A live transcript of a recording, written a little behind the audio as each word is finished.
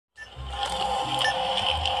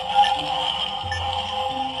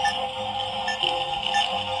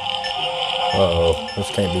Uh-oh, this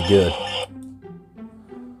can't be good.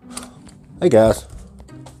 Hey guys.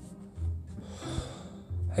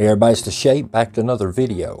 Hey everybody, it's The Shape, back to another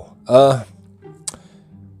video.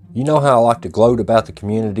 You know how I like to gloat about the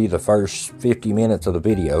community the first 50 minutes of the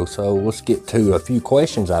video, so let's get to a few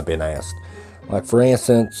questions I've been asked. Like for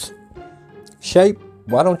instance, Shape,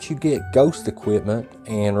 why don't you get ghost equipment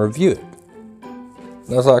and review it?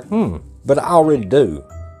 And I was like, but I already do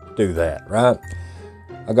that, right?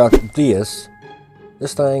 I got this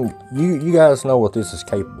thing, you guys know what this is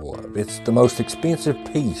capable of. It's the most expensive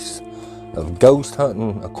piece of ghost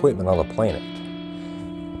hunting equipment on the planet.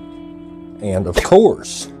 And of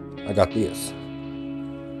course, I got this.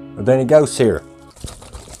 But then it goes here.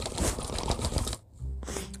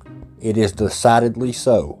 It is decidedly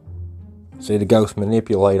so. See the ghosts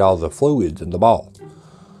manipulate all the fluids in the ball.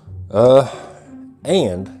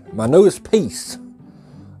 And my newest piece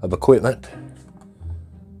of equipment,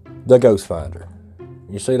 the Ghost Finder.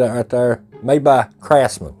 You see that right there? Made by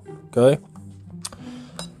Craftsman, okay?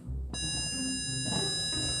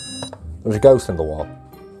 There's a ghost in the wall.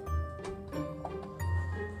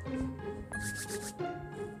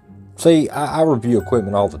 See, I review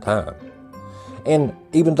equipment all the time. And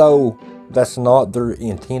even though that's not their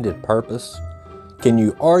intended purpose, can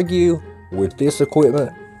you argue with this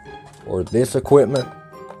equipment or this equipment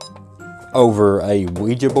over a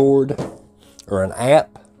Ouija board or an app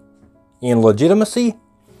in legitimacy?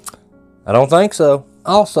 I don't think so.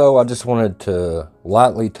 Also, I just wanted to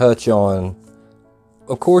lightly touch on,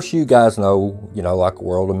 of course you guys know, like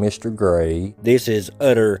World of Mr. Gray. This is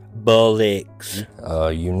utter bollocks.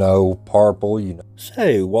 Purple,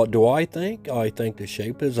 So, what do I think? I think The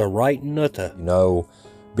Shape is a right nutter.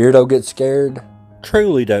 Beardo Gets Scared.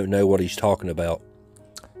 Truly don't know what he's talking about.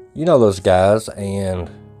 You know those guys, and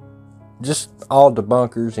just all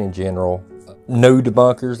debunkers in general. New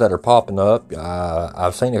debunkers that are popping up.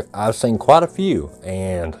 I've seen quite a few,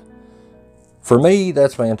 and for me,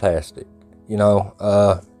 that's fantastic.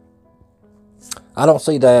 I don't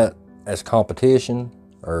see that as competition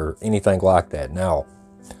or anything like that. Now,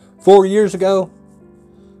 4 years ago,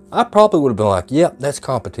 I probably would have been like, yep, that's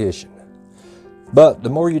competition. But the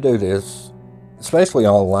more you do this, especially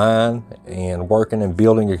online and working and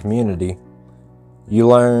building your community, you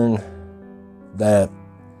learn that,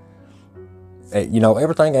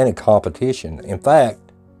 everything ain't a competition. In fact,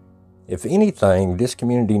 if anything, this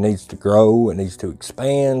community needs to grow, it needs to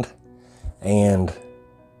expand, and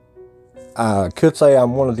I could say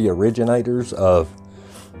I'm one of the originators of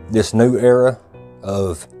this new era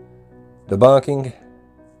of debunking.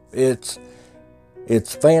 It's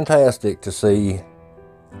fantastic to see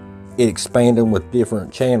it expanding with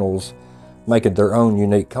different channels making their own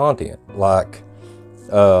unique content. Like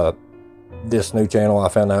this new channel I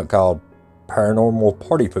found out called Paranormal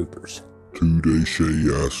Party Poopers. Today say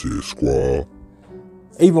I said squaw.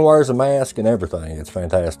 Even wears a mask and everything. It's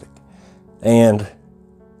fantastic. And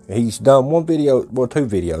he's done two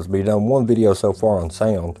videos, but he's done one video so far on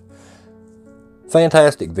sound.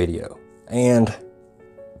 Fantastic video. And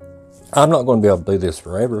I'm not going to be able to do this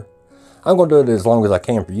forever. I'm going to do it as long as I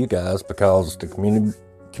can for you guys, because the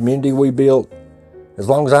community we built, as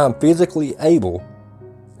long as I'm physically able,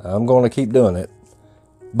 I'm going to keep doing it.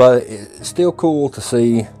 But it's still cool to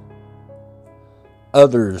see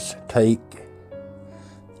others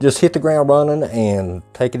just hit the ground running and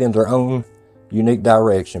take it in their own unique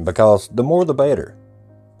direction, because the more the better.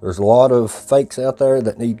 There's a lot of fakes out there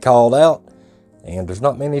that need called out, and there's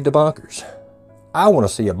not many debunkers. I want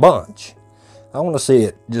to see a bunch. I want to see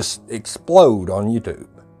it just explode on YouTube.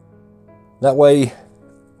 That way,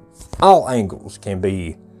 all angles can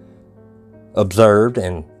be observed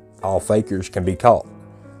and all fakers can be caught.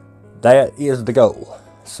 That is the goal.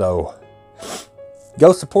 So,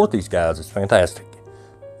 go support these guys. It's fantastic.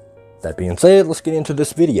 That being said, let's get into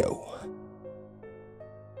this video.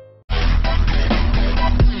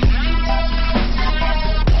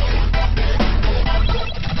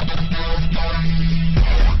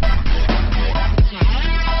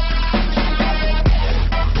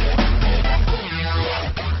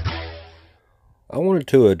 I wanted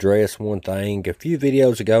to address one thing. A few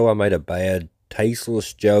videos ago, I made a bad,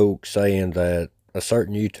 tasteless joke saying that a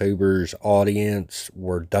certain YouTuber's audience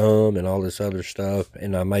were dumb and all this other stuff,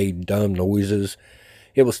 and I made dumb noises.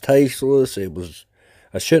 It was tasteless.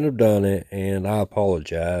 I shouldn't have done it, and I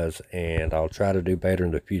apologize, and I'll try to do better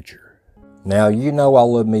in the future. Now, I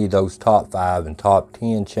love me those top 5 and top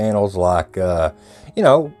 10 channels like,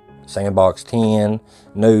 Sandbox 10,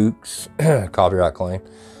 Nukes, copyright claim.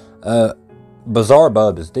 Bizarre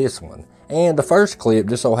Bub is this one. And the first clip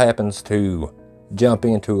just so happens to jump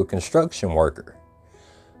into a construction worker.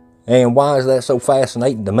 And why is that so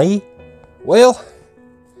fascinating to me? Well,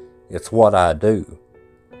 it's what I do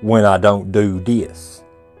when I don't do this.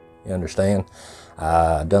 You understand?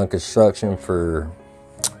 I done construction for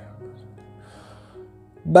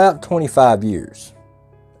about 25 years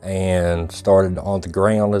and started on the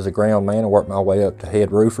ground as a ground man and worked my way up to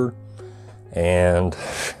head roofer. And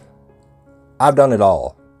I've done it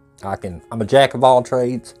all. I'm a jack of all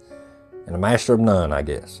trades and a master of none, I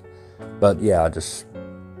guess. But yeah, I just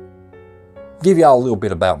give y'all a little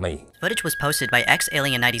bit about me. Footage was posted by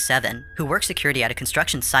ex-Alien97, who worked security at a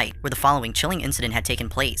construction site where the following chilling incident had taken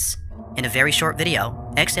place. In a very short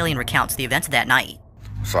video, ex-Alien recounts the events of that night.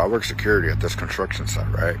 So I work security at this construction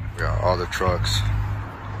site, right? We got all the trucks.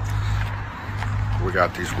 We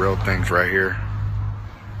got these real things right here.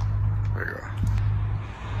 There you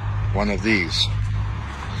go. One of these.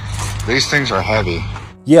 These things are heavy.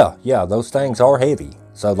 Yeah, those things are heavy.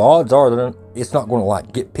 So the odds are that it's not going to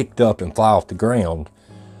like get picked up and fly off the ground.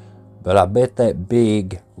 But I bet that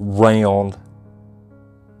big, round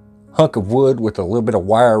hunk of wood with a little bit of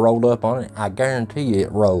wire rolled up on it, I guarantee you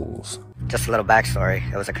it rolls. Just a little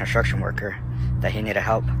backstory. It was a construction worker that he needed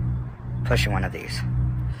help pushing one of these.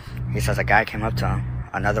 He says a guy came up to him,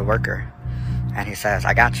 another worker, and he says,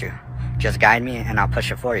 "I got you. Just guide me and I'll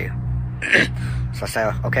push it for you." So I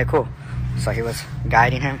said, "Okay, cool." So he was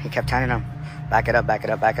guiding him. He kept telling him, "Back it up, back it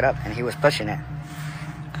up, back it up," and he was pushing it.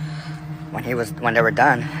 When they were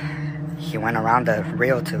done, he went around the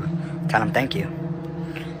reel to tell him thank you,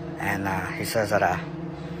 and he says that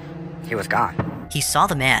he was gone. He saw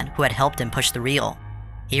the man who had helped him push the reel.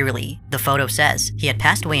 Eerily, the photo says he had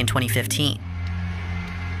passed away in 2015.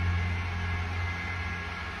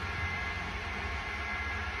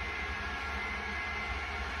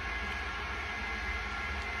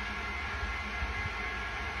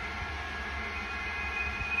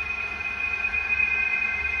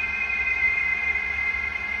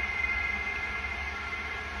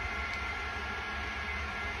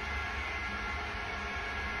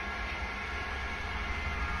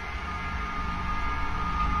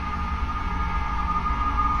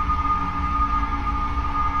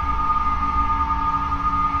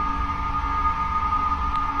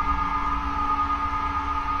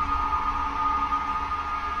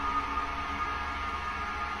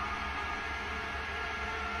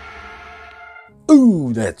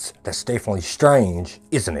 Ooh, that's definitely strange,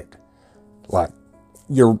 isn't it? Like,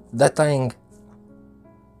 that thing,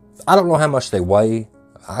 I don't know how much they weigh.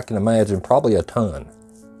 I can imagine probably a ton.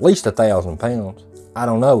 At least 1,000 pounds. I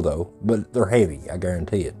don't know though, but they're heavy, I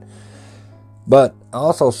guarantee it. But I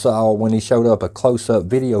also saw when he showed up a close-up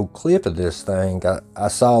video clip of this thing, I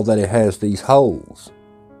saw that it has these holes.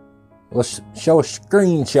 Let's show a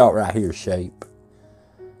screenshot right here, Shape.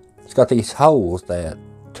 It's got these holes that,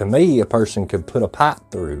 to me, a person could put a pipe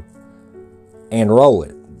through and roll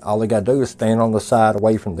it. All they gotta do is stand on the side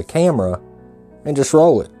away from the camera and just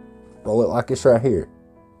roll it. Roll it like this right here.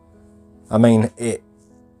 I mean,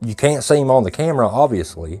 you can't see him on the camera,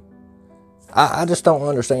 obviously. I just don't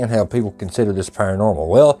understand how people consider this paranormal.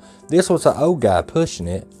 Well, this was an old guy pushing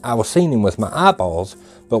it. I was seeing him with my eyeballs,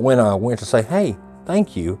 but when I went to say, "Hey,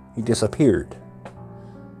 thank you," he disappeared.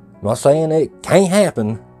 I'm not saying it can't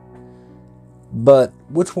happen, but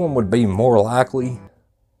which one would be more likely?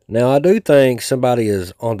 Now, I do think somebody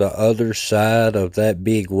is on the other side of that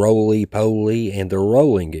big roly-poly and they're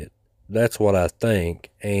rolling it. That's what I think.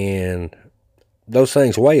 And those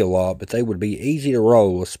things weigh a lot, but they would be easy to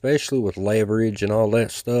roll, especially with leverage and all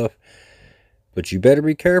that stuff. But you better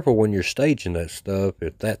be careful when you're staging that stuff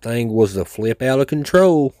if that thing was to flip out of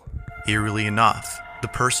control. Eerily enough, the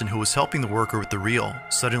person who was helping the worker with the reel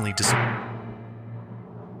suddenly disappeared.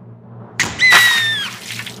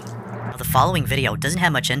 The following video doesn't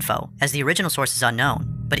have much info, as the original source is unknown,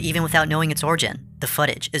 but even without knowing its origin, the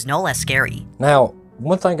footage is no less scary. Now,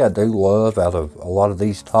 one thing I do love out of a lot of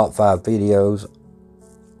these top 5 videos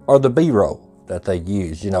are the B-roll that they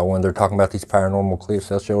use. You know, when they're talking about these paranormal clips,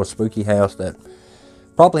 they'll show a spooky house that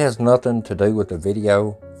probably has nothing to do with the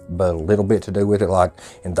video, but a little bit to do with it, like,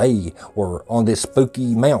 and they were on this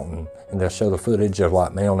spooky mountain, and they'll show the footage of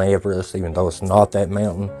like Mount Everest, even though it's not that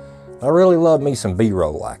mountain. I really love me some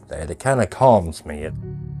B-roll like that. It kind of calms me.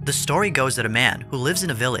 The story goes that a man who lives in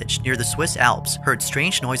a village near the Swiss Alps heard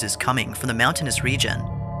strange noises coming from the mountainous region.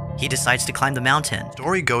 He decides to climb the mountain. The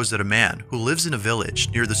story goes that a man who lives in a village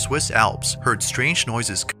near the Swiss Alps heard strange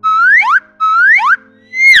noises.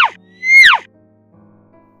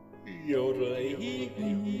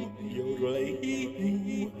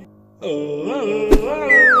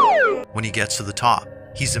 When he gets to the top,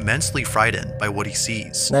 He's immensely frightened by what he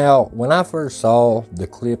sees. Now, when I first saw the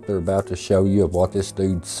clip they're about to show you of what this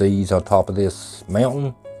dude sees on top of this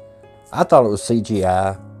mountain, I thought it was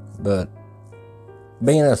CGI, but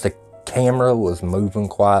being as the camera was moving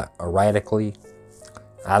quite erratically,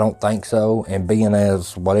 I don't think so. And being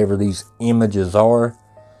as whatever these images are,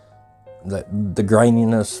 the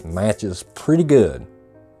graininess matches pretty good.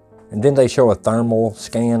 And then they show a thermal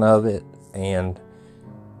scan of it, and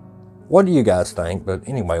what do you guys think? But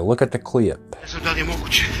anyway, look at the clip. Ne znam da li je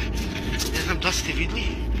moguće. Ne znam da ste vidli.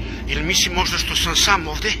 Ili mislim možda što sam sam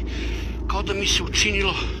ovde. Kao da mi se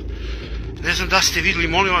učinilo. Ne znam da ste vidli,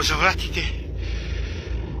 molim vas zavratite.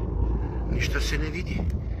 Ništa se ne vidi.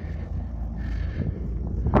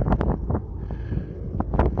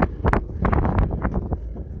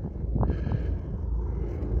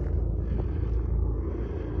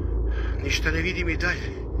 Ništa ne vidim I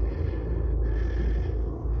dalje.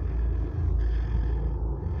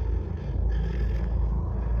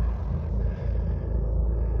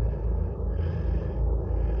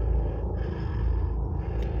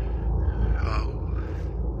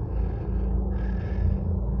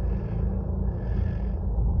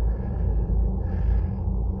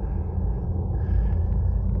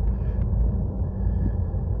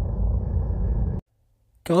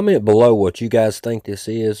 Comment below what you guys think this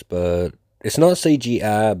is, but it's not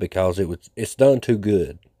CGI because it's done too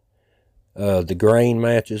good. The grain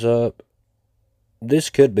matches up. This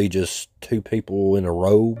could be just two people in a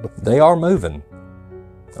robe. They are moving.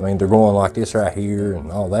 I mean, they're going like this right here and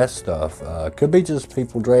all that stuff. Could be just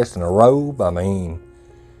people dressed in a robe. I mean,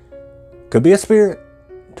 could be a spirit,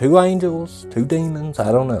 two angels, two demons.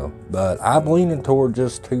 I don't know. But I'm leaning toward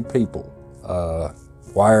just two people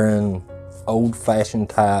wearing old-fashioned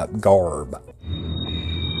type garb.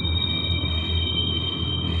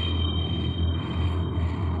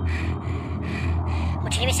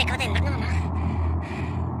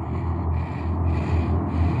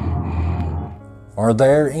 Are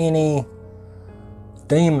there any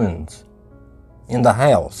demons in the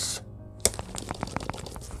house?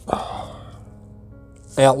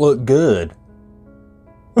 That look good.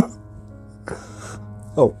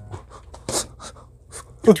 Oh.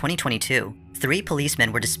 In 2022, 3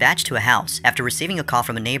 policemen were dispatched to a house after receiving a call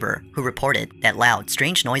from a neighbor who reported that loud,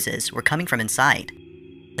 strange noises were coming from inside.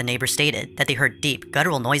 The neighbor stated that they heard deep,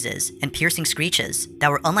 guttural noises and piercing screeches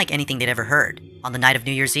that were unlike anything they'd ever heard. On the night of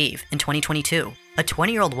New Year's Eve in 2022, a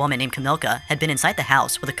 20-year-old woman named Kamilka had been inside the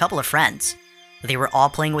house with a couple of friends. They were all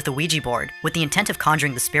playing with a Ouija board with the intent of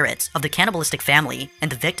conjuring the spirits of the cannibalistic family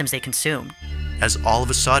and the victims they consumed. As all of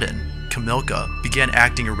a sudden, Kamilka began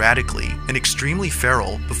acting erratically and extremely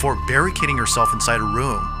feral before barricading herself inside a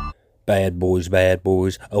room. Bad boys,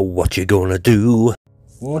 oh, what you gonna do?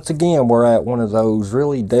 Once again, we're at one of those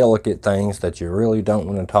really delicate things that you really don't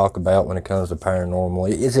want to talk about when it comes to paranormal.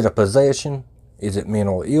 Is it a possession? Is it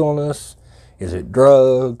mental illness? Is it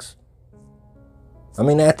drugs? I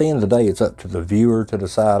mean, at the end of the day, it's up to the viewer to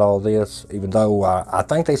decide all this, even though I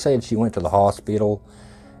think they said she went to the hospital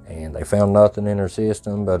and they found nothing in her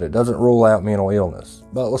system, but it doesn't rule out mental illness.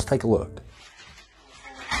 But let's take a look.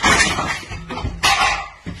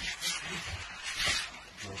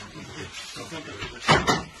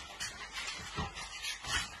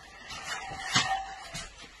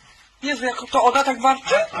 Jezu, jak to Oda tak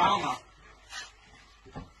warczy?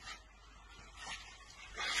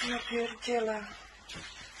 Ja pierdzielę.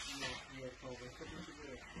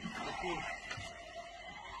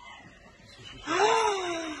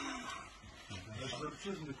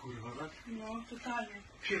 No, totalnie.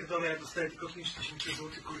 Pierdolę, ja dostaję tylko 5000 zł,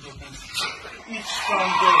 kurwa, pensji. Idź tam,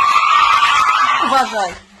 do...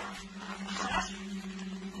 Uważaj.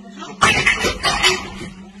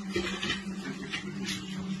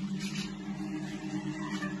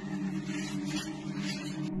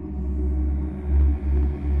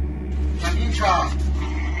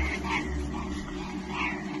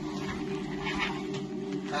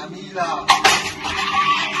 Kamila!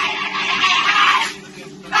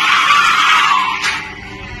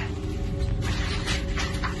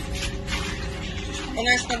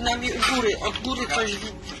 Ona jest nad nami u góry, od góry coś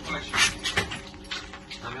widzi.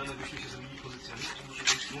 Znamione byśmy się zrobili pozycjami, to może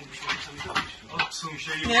mógłbyśmy sami zrobić. Odsuń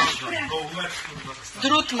się i Nie? uważaj, bo łeb kurwa zostanie.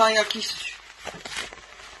 Drut ma jakiś.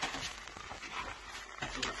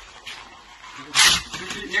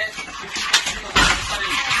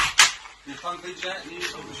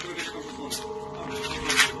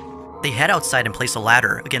 They head outside and place a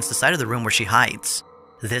ladder against the side of the room where she hides.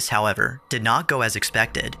 This, however, did not go as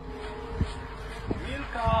expected.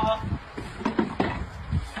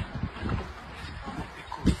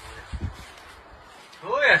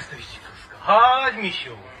 Chodź,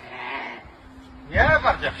 misiu. Nie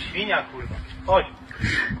bardziej jak świnia, kurwa. Chodź.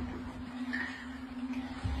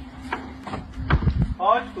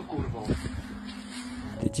 Chodź tu, kurwo.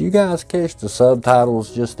 Did you guys catch the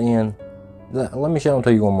subtitles just then? Let me show them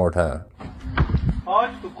to you one more time.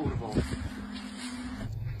 Chodź tu, kurwo.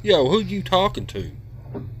 Yo, who you talking to?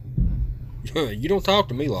 You don't talk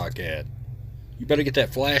to me like that. You better get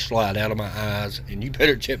that flashlight out of my eyes, and you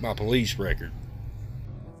better check my police record.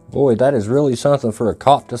 Boy, that is really something for a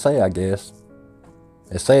cop to say, I guess.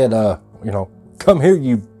 They said, you know, come here,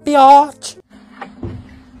 you biatch.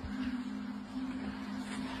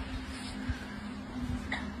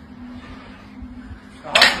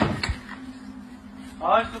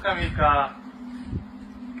 Chodź tu, Kamilka.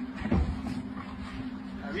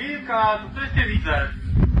 Kamilka, tu coś cię widzę.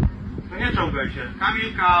 No nie czołgaj się.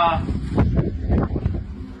 Kamilka.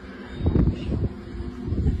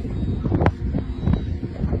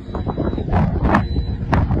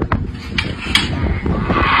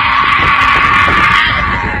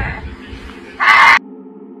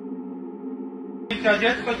 Kamilka,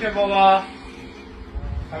 dziecko cię woła.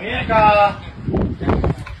 Kamilka.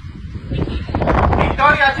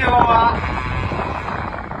 Wiktoria cię woła.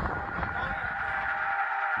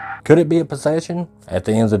 Could it be a possession? At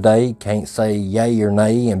the end of the day, can't say yay or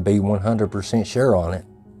nay and be 100% sure on it,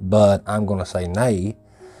 but I'm going to say nay.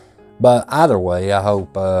 But either way, I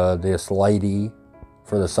hope this lady,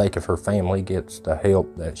 for the sake of her family, gets the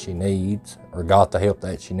help that she needs, or got the help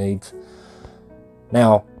that she needs.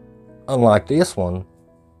 Now, unlike this one,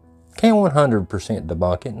 can't 100%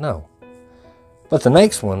 debunk it, no. But the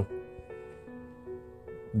next one,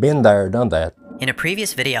 been there, done that. In a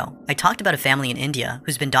previous video, I talked about a family in India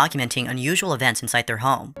who's been documenting unusual events inside their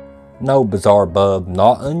home. No, bizarre bub,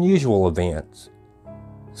 not unusual events.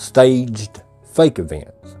 Staged fake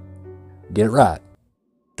events. Get it right.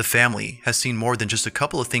 The family has seen more than just a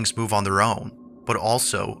couple of things move on their own, but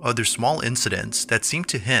also other small incidents that seem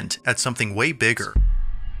to hint at something way bigger.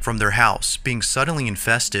 From their house being suddenly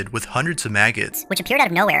infested with hundreds of maggots, which appeared out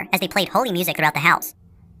of nowhere as they played holy music throughout the house.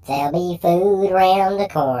 There'll be food around the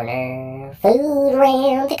corner, food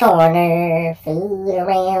around the corner, food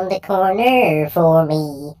around the corner for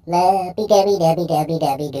me.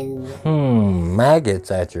 Lovey-dovey-dovey-dovey-dovey-doo. Maggots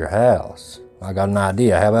at your house. I got an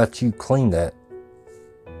idea. How about you clean that?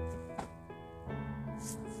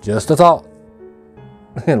 Just a thought.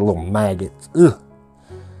 Little maggots. Ugh.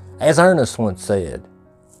 As Ernest once said,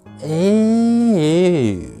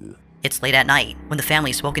 ew. It's late at night when the family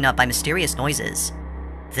is woken up by mysterious noises.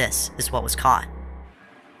 This is what was caught.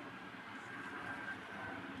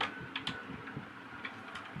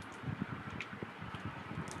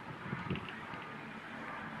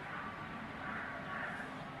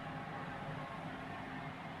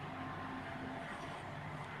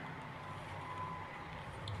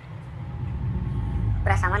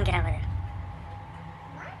 Pura saman gira हुआ है.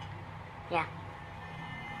 Yeah.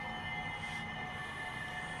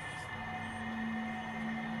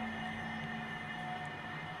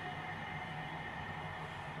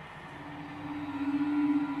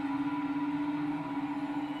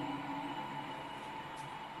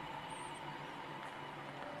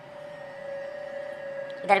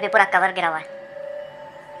 इधर भी पूरा cover गिरा हुआ है.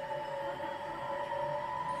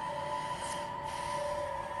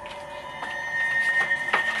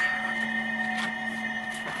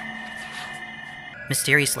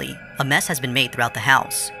 Mysteriously, a mess has been made throughout the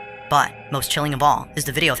house. But, most chilling of all, is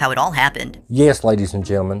the video of how it all happened. Yes, ladies and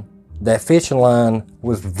gentlemen, that fishing line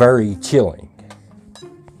was very chilling.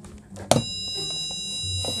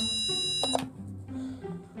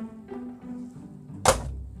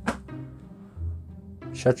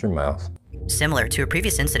 Shut your mouth. Similar to a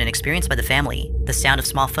previous incident experienced by the family, the sound of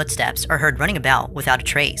small footsteps are heard running about without a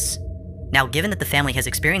trace. Now, given that the family has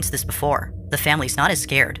experienced this before, the family's not as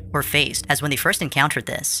scared or phased as when they first encountered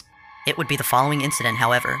this. It would be the following incident,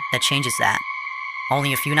 however, that changes that.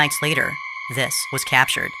 Only a few nights later, this was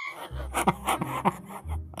captured.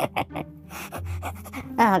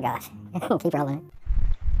 Oh gosh. Keep rolling.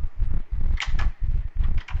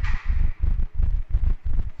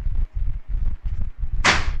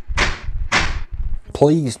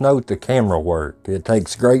 Please note the camera work. It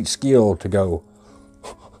takes great skill to go.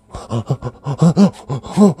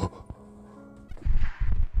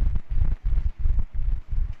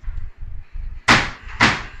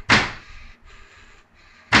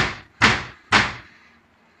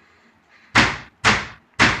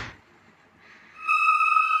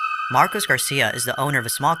 Marcos Garcia is the owner of a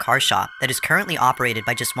small car shop that is currently operated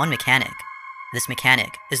by just one mechanic. This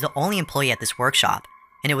mechanic is the only employee at this workshop,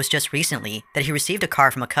 and it was just recently that he received a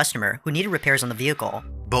car from a customer who needed repairs on the vehicle.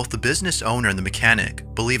 Both the business owner and the mechanic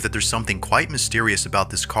believe that there's something quite mysterious about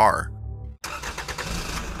this car.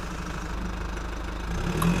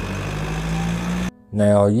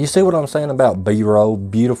 Now, you see what I'm saying about B-roll,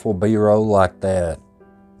 beautiful B-roll like that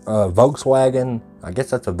Volkswagen, I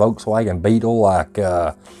guess that's a Volkswagen Beetle, like,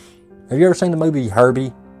 have you ever seen the movie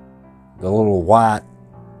Herbie? The little white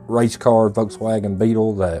race car Volkswagen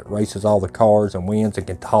Beetle that races all the cars and wins and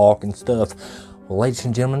can talk and stuff. Well, ladies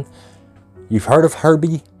and gentlemen, you've heard of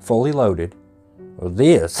Herbie Fully Loaded. Well,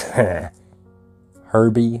 this,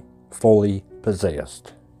 Herbie Fully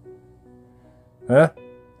Possessed. Huh?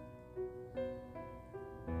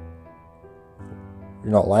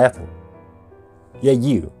 You're not laughing. Yeah,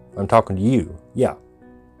 you. I'm talking to you. Yeah.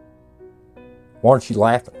 Why aren't you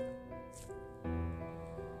laughing?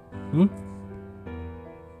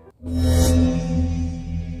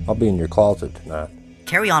 I'll be in your closet tonight.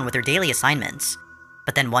 Carry on with their daily assignments.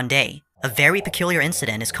 But then one day, a very peculiar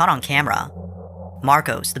incident is caught on camera.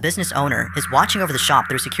 Marcos, the business owner, is watching over the shop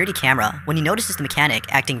through a security camera when he notices the mechanic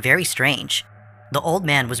acting very strange. The old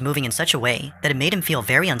man was moving in such a way that it made him feel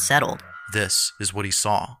very unsettled. This is what he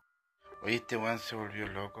saw. Oye, este weón se volvió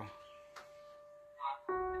loco.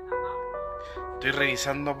 Estoy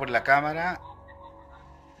revisando por la cámara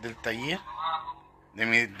del taller. De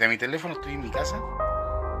mi teléfono, estoy en mi casa.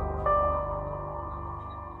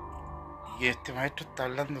 Y este maestro está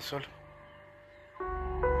hablando solo.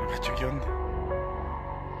 No cacho qué onda.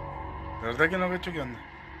 De verdad que no cacho qué onda.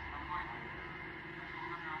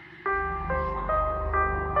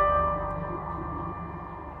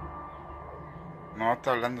 No,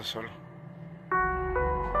 está hablando solo.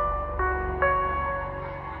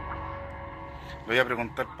 Le voy a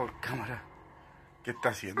preguntar por cámara qué está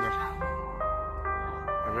haciendo.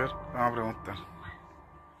 A ver, vamos a preguntar.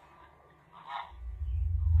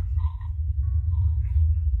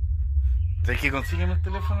 ¿Sabes que consígueme el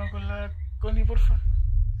teléfono con la Connie, porfa?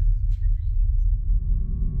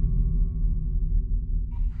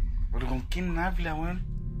 ¿Pero con quién habla, weón?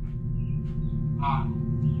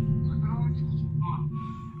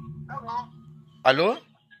 ¿Aló?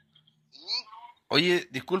 Oye,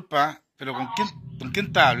 disculpa, pero ¿con quién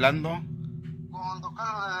estás hablando? Con don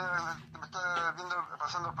Carlos, me está viendo,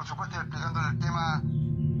 pasando el presupuesto y explicando el tema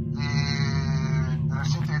del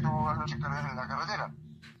accidente que tuvo anoche en la carretera.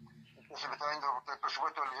 Entonces me está viendo el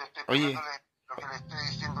presupuesto y estoy explicándole lo que le estoy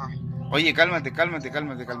diciendo. Oye, cálmate.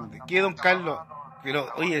 ¿Qué, don Carlos? Pero,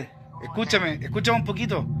 oye, escúchame un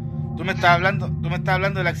poquito. ¿Tú me estás hablando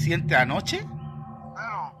del accidente de anoche?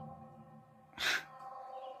 Claro.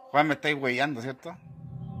 Juan, me estáis huellando, ¿cierto?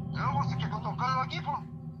 No, pues estoy con don Carlos aquí, pues.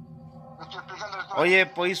 Le estoy explicándole todo. Oye,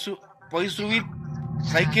 ¿podéis subir?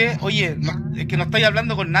 ¿Sabes qué? Oye, es que no estáis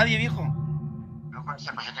hablando con nadie, viejo. No, pues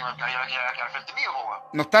yo tengo que ir aquí al frente mío, pues.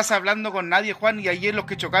 No estás hablando con nadie, Juan, y ayer los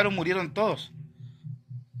que chocaron murieron todos.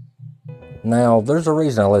 Now, there's a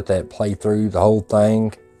reason I let that play through the whole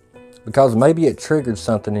thing, because maybe it triggered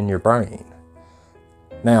something in your brain.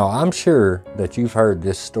 Now, I'm sure that you've heard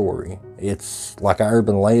this story. It's like an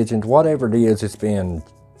urban legend, whatever it is, it's been,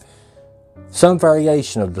 some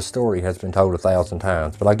variation of the story has been told 1,000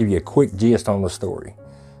 times, but I'll give you a quick gist on the story.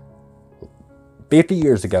 50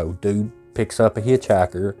 years ago, dude picks up a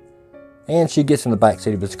hitchhiker, and she gets in the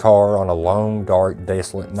backseat of his car on a long, dark,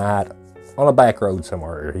 desolate night on a back road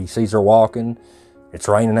somewhere. He sees her walking. It's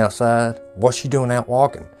raining outside. What's she doing out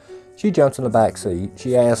walking? She jumps in the back seat.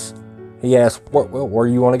 He asks, where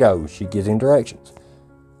do you want to go? She gives him directions.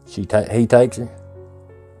 He takes her,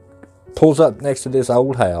 pulls up next to this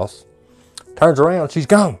old house, turns around, she's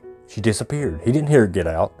gone. She disappeared. He didn't hear her get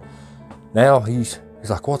out. Now he's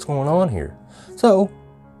like, what's going on here? So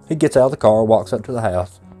he gets out of the car, walks up to the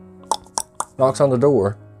house, knocks on the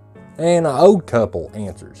door, and an old couple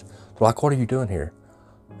answers. They're like, what are you doing here?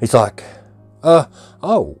 He's like,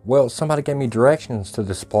 oh, well, somebody gave me directions to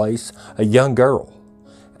this place, a young girl.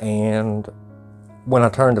 And when I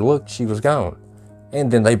turned to look, she was gone. And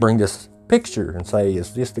then they bring this picture and say,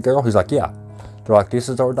 is this the girl? He's like, yeah. They're like, this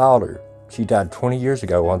is our daughter. She died 20 years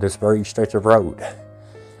ago on this very stretch of road.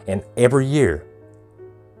 And every year,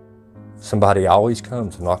 somebody always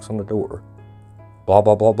comes and knocks on the door. Blah,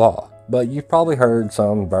 blah, blah, blah. But you've probably heard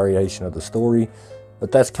some variation of the story,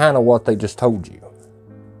 but that's kind of what they just told you.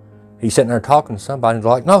 He's sitting there talking to somebody and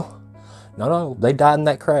they're like, no, they died in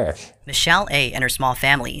that crash. Michelle A. and her small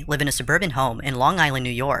family live in a suburban home in Long Island, New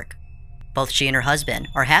York. Both she and her husband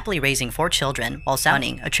are happily raising 4 children while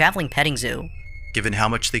running a traveling petting zoo. Given how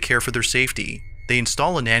much they care for their safety, they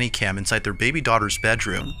install a nanny cam inside their baby daughter's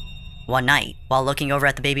bedroom. One night, while looking over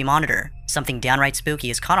at the baby monitor, something downright spooky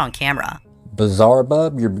is caught on camera. Bizarre,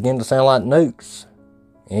 bub, you're beginning to sound like Nukes.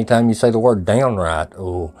 Anytime you say the word downright,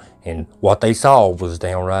 oh, and what they saw was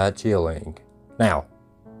downright chilling. Now,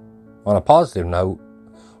 on a positive note,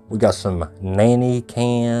 we got some nanny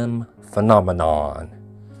cam phenomenon.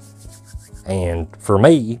 And for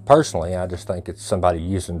me, personally, I just think it's somebody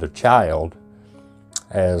using the child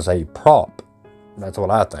as a prop. That's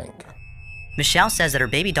what I think. Michelle says that her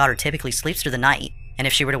baby daughter typically sleeps through the night, and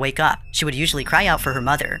if she were to wake up, she would usually cry out for her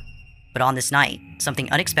mother. But on this night, something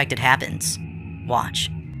unexpected happens. Watch.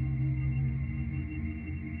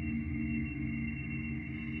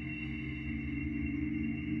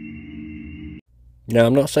 Now,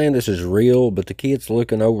 I'm not saying this is real, but the kid's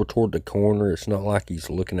looking over toward the corner. It's not like he's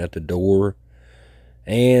looking at the door.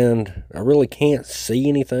 And I really can't see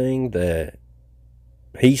anything that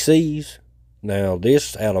he sees. Now,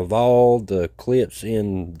 this, out of all the clips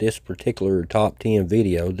in this particular top 10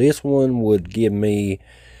 video, this one would give me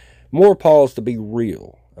more pause to be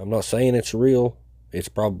real. I'm not saying it's real. It's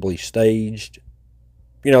probably staged.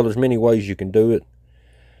 You know, there's many ways you can do it.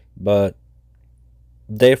 But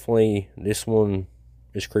definitely, this one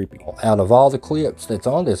is creepy. Out of all the clips that's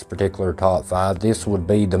on this particular top 5, this would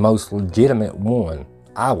be the most legitimate one,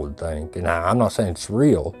 I would think. And I'm not saying it's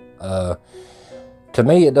real. To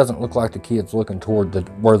me, it doesn't look like the kid's looking toward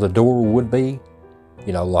where the door would be.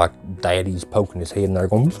 You know, like daddy's poking his head in there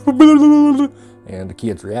going, and the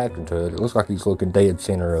kid's reacting to it. It looks like he's looking dead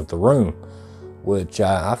center of the room, which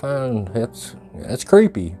I find that's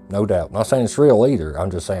creepy, no doubt. Not saying it's real either. I'm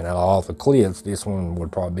just saying out of all the clips, this one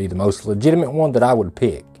would probably be the most legitimate one that I would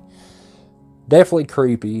pick. Definitely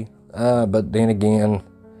creepy, but then again,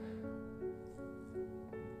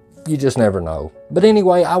 you just never know. But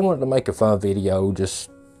anyway, I wanted to make a fun video, just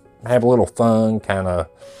have a little fun, kind of.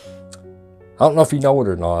 I don't know if you know it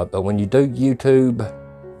or not, but when you do YouTube,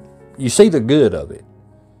 you see the good of it.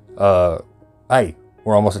 Hey,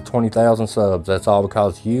 we're almost at 20,000 subs. That's all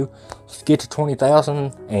because of you. Let's get to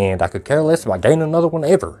 20,000, and I could care less if I gain another one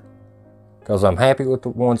ever, because I'm happy with the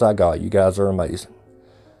ones I got. You guys are amazing.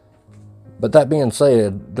 But that being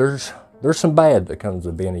said, there's some bad that comes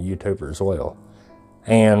with being a YouTuber as well.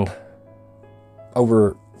 And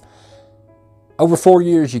over 4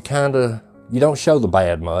 years, you don't show the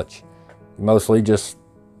bad much. You mostly just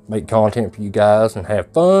make content for you guys and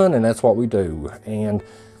have fun, and that's what we do. And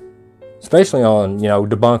especially on,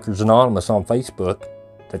 Debunkers Anonymous on Facebook,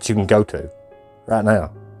 that you can go to right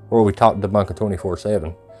now, where we talk debunking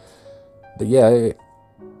 24/7. But yeah,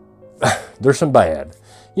 there's some bad.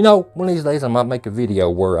 One of these days I might make a video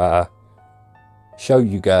where I show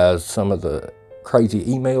you guys some of the crazy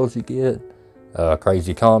emails you get,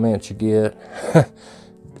 crazy comments you get,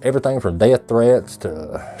 everything from death threats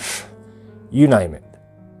to you name it.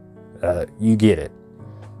 You get it.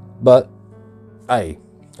 But, hey,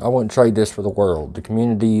 I wouldn't trade this for the world. The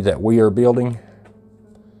community that we are building,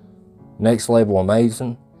 next level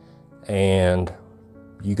amazing, and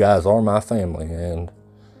you guys are my family, and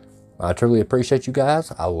I truly appreciate you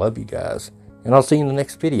guys. I love you guys, and I'll see you in the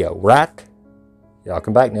next video, right? Y'all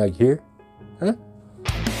come back now, you hear? Huh?